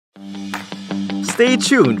Stay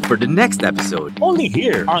tuned for the next episode. Only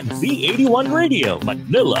here on Z81 Radio,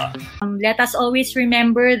 Manila. Let us always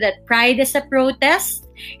remember that pride is a protest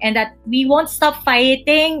and that we won't stop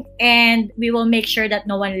fighting, and we will make sure that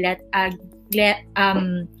no one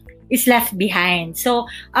is left behind. So,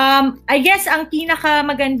 I guess ang pinaka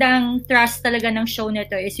magandang thrust talaga ng show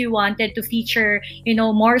nito is we wanted to feature,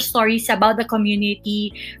 more stories about the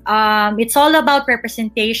community. It's all about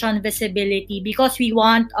representation, visibility, because we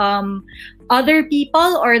want other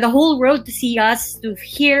people or the whole world to see us, to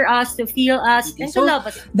hear us, to feel us, and to love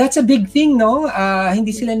us. That's a big thing, no?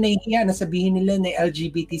 Hindi sila nahihiya na sabihin nila na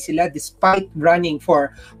LGBT sila despite running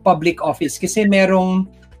for public office. Kasi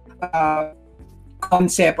merong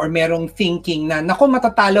concept or merong thinking na, naku,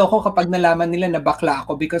 matatalo ako kapag nalaman nila na bakla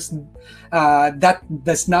ako because that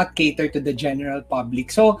does not cater to the general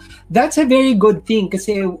public. So, that's a very good thing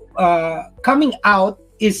kasi coming out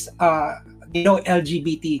is,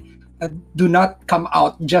 LGBT do not come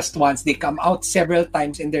out just once. They come out several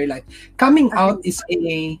times in their life. Coming out is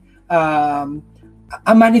a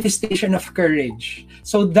manifestation of courage.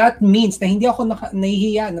 So that means na hindi ako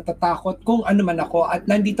nahihiya, natatakot kung ano man ako at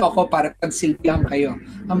nandito ako para pagsilbihan kayo,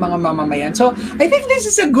 ang mga mamamayan. So I think this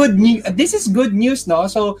is good news, no?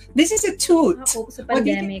 So this is a toot. Sa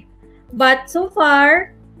pandemic. But so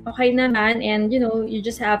far, okay naman, and you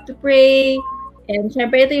just have to pray. And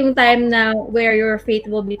syempre ito yung time na where your faith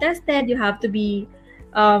will be tested. You have to be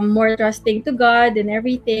more trusting to God and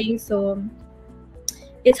everything. So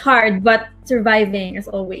it's hard, but surviving as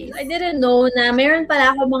always. I didn't know na mayroon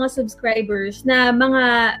pala ako mga subscribers na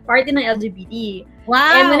mga party ng LGBT.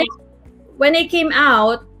 Wow! And when I came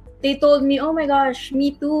out, they told me, oh my gosh,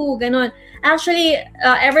 me too, ganon. Actually,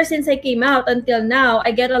 ever since I came out until now,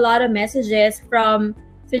 I get a lot of messages from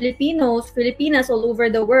Filipinas all over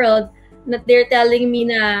the world that they're telling me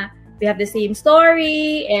na we have the same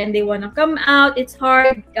story and they want to come out. It's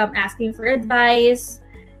hard, asking for advice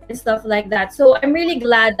and stuff like that. So I'm really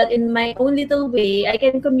glad that in my own little way, I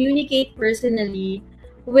can communicate personally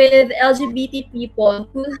with LGBT people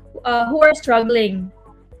who are struggling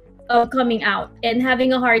coming out and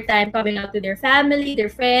having a hard time coming out to their family,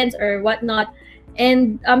 their friends, or whatnot.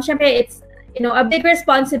 And syempre, it's a big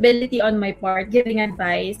responsibility on my part giving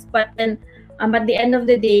advice. But then at the end of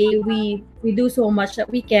the day, we do so much that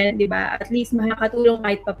we can, diba? At least makakatulong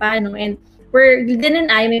kahit papano. And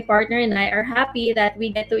my partner and I are happy that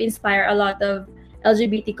we get to inspire a lot of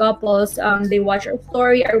LGBT couples. They watch our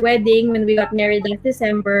story, our wedding when we got married last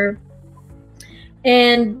December.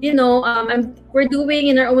 And, we're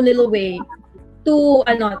doing in our own little way to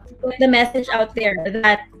put the message out there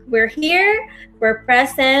that we're here, we're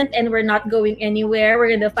present, and we're not going anywhere. We're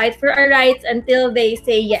going to fight for our rights until they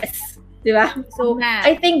say yes. Diba? So,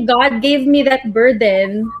 I think God gave me that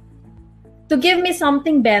burden to give me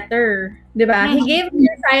something better. Diba? He gave me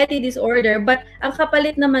anxiety disorder, but ang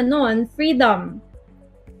kapalit naman nun, freedom.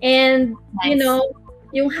 And,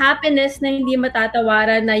 yung happiness na hindi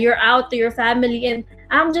matatawaran, na you're out to your family. And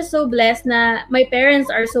I'm just so blessed na my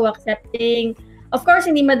parents are so accepting. Of course,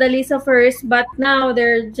 hindi madali sa first, but now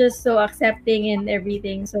they're just so accepting and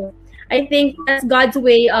everything. So, I think that's God's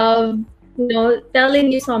way of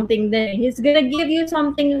telling you something din. He's gonna give you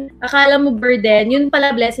something, akala mo burden, yun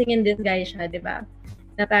pala blessing in disguise siya, diba?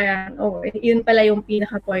 Na parang, yun pala yung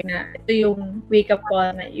pinaka-point na ito yung wake-up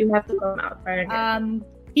call na you have to come out. Parang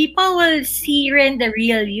people will see rin the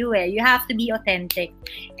real you eh. You have to be authentic.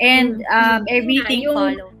 And everything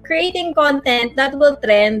follow. Creating content that will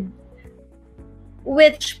trend,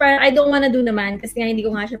 which parang I don't wanna do naman kasi nga hindi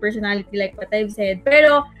ko nga siya personality like what I've said.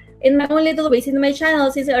 Pero in my own little ways, in my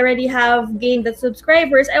channel, since I already have gained the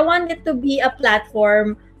subscribers, I want it to be a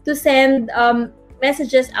platform to send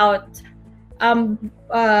messages out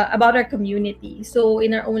about our community. So,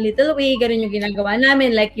 in our own little way, ganun yung ginagawa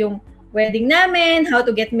namin. Like yung wedding namin, how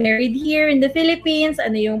to get married here in the Philippines,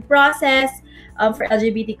 ano yung process for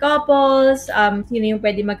LGBT couples, sino yung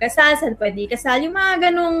pwede magkasal, saan pwede ikasal, yung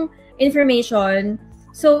mga ganung information.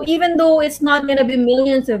 So, even though it's not gonna be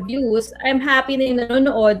millions of views, I'm happy na yung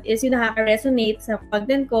nanonood is yung nakaka-resonate sa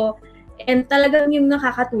content ko and talagang yung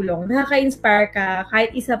nakakatulong, nakaka-inspire ka,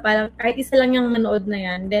 kahit isa lang yung manood na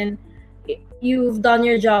yan, then you've done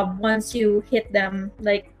your job once you hit them,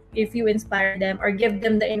 like if you inspire them or give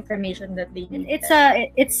them the information that they need. It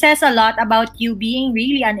says a lot about you being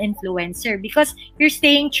really an influencer because you're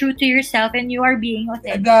staying true to yourself and you are being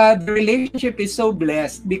authentic. The relationship is so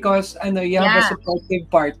blessed because you have a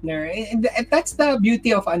supportive partner. And that's the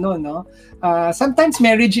beauty of sometimes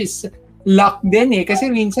marriage is luck din eh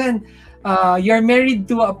kasi minsan you're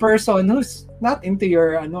married to a person who's not into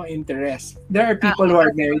your interest. There are people who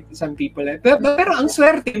are married to some people. Pero ang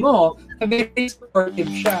swerte mo, Very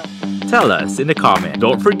supportive siya. Tell us in the comment.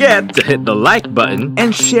 Don't forget to hit the like button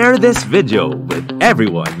and share this video with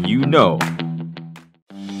everyone you know.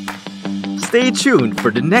 Stay tuned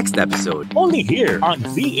for the next episode. Only here on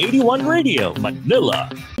V81 Radio,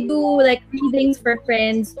 Manila. We do like readings for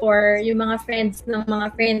friends or yung mga friends ng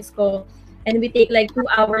mga friends ko. And we take like 2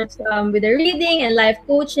 hours with the reading and life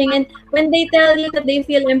coaching. And when they tell you that they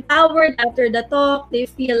feel empowered after the talk, they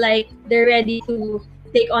feel like they're ready to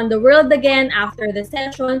take on the world again after the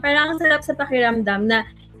session. Parang ang sarap sa pakiramdam na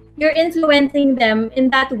you're influencing them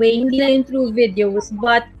in that way, hindi lang yung through videos,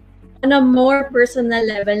 but on a more personal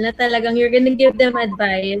level na talagang you're gonna give them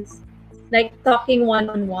advice, like talking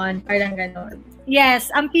one-on-one, parang ganon.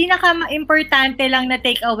 Yes, ang pinaka-importante lang na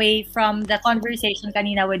take away from the conversation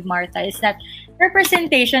kanina with Martha is that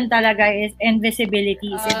representation talaga is and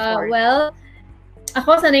visibility is important. Well,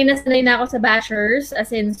 ako sanay na ako sa bashers,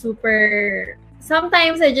 as in super.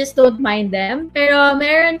 Sometimes I just don't mind them, pero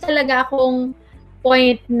meron talaga akong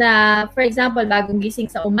point na, for example, bagong gising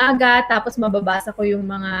sa umaga, tapos mababasa ko yung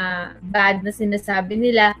mga bad na sinasabi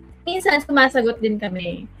nila, minsan sumasagot din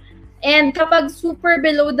kami. And kapag super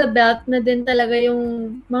below the belt na din talaga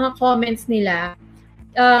yung mga comments nila,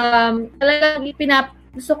 talagang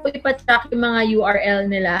gusto ko ipatrack yung mga URL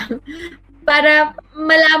nila para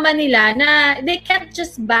malaman nila na they can't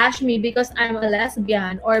just bash me because I'm a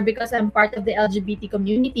lesbian or because I'm part of the LGBT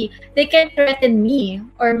community. They can't threaten me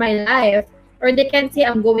or my life, or they can't say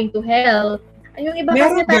I'm going to hell. Yung iba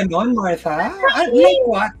Meron kasi ganon, Martha? Like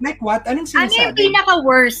what? Like what? Anong Ano sinasabi? yung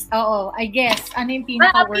pinaka-worst? Oo, I guess. Ano yung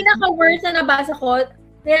pinaka-worst? Ang pinaka-worst na nabasa ko,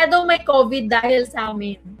 kaya daw may COVID dahil sa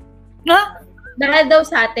amin. No? Dahil daw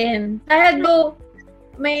sa atin. Dahil daw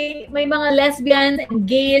may mga lesbians and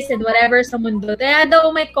gays and whatever sa mundo. Kaya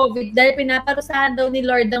daw may COVID dahil pinaparusahan daw ni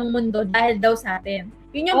Lord ang mundo dahil daw sa atin.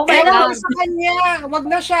 Yun yung Pero sa kanya, wag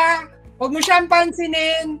na siya. Wag mo siyang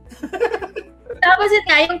pansinin. Tapos yun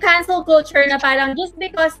nga, yung cancel culture na parang just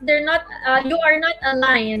because they're not, you are not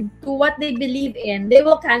aligned to what they believe in, they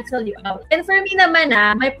will cancel you out. And for me naman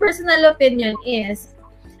my personal opinion is,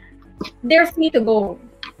 they're free to go.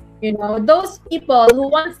 You know, those people who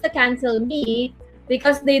wants to cancel me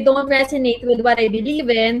because they don't resonate with what I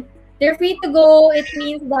believe in, they're free to go. It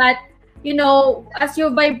means that, you know, as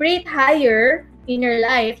you vibrate higher in your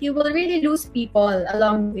life, you will really lose people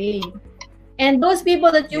along the way. And those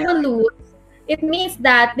people that you will lose, it means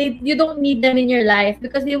that you don't need them in your life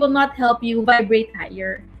because they will not help you vibrate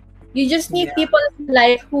higher. You just need people in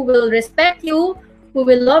life who will respect you, who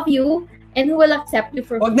will love you, and who will accept you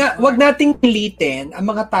for wag nating pilitin ang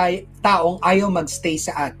mga taong ayaw magstay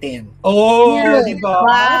sa atin. Oh, di ba?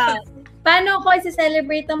 Wow. Paano ko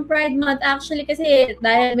i-celebrate ang Pride Month? Actually, kasi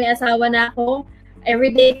dahil may asawa na ako,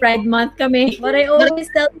 everyday Pride Month kami. What I always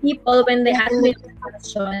tell people when they ask me this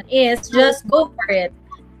question is just go for it.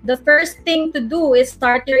 The first thing to do is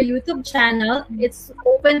start your YouTube channel. It's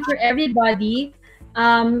open for everybody.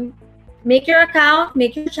 Make your account,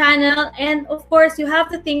 make your channel, and of course, you have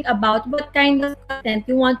to think about what kind of content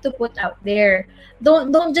you want to put out there.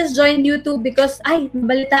 Don't just join YouTube because, ay,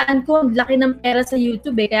 nabalitaan ko, ang laki ng pera sa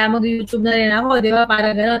YouTube kaya mag-YouTube na rin ako, di ba?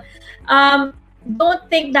 Parang gano'n. Don't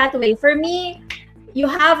think that way. For me, you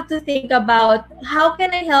have to think about how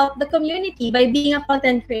can I help the community by being a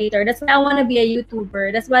content creator. That's why I want to be a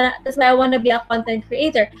YouTuber. That's why I want to be a content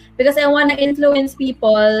creator, because I want to influence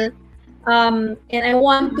people. And I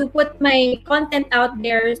want to put my content out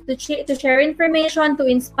there to share information, to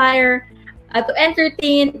inspire, to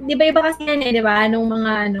entertain. Di ba iba kasi yan di ba? Anong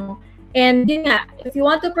mga ano. And yun nga, if you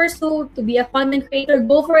want to pursue to be a content creator,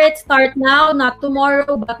 go for it. Start now, not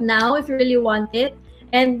tomorrow, but now if you really want it.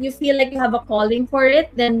 And you feel like you have a calling for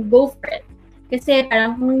it, then go for it. Kasi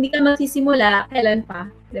parang kung hindi ka magsisimula, kailan pa?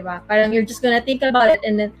 Di ba? Parang you're just gonna think about it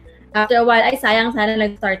and then after a while, ay sayang sana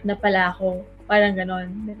nag-start na pala ako. Parang ganon.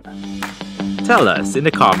 Diba? Tell us in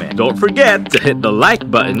the comment. Don't forget to hit the like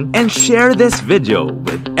button and share this video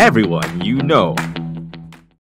with everyone you know.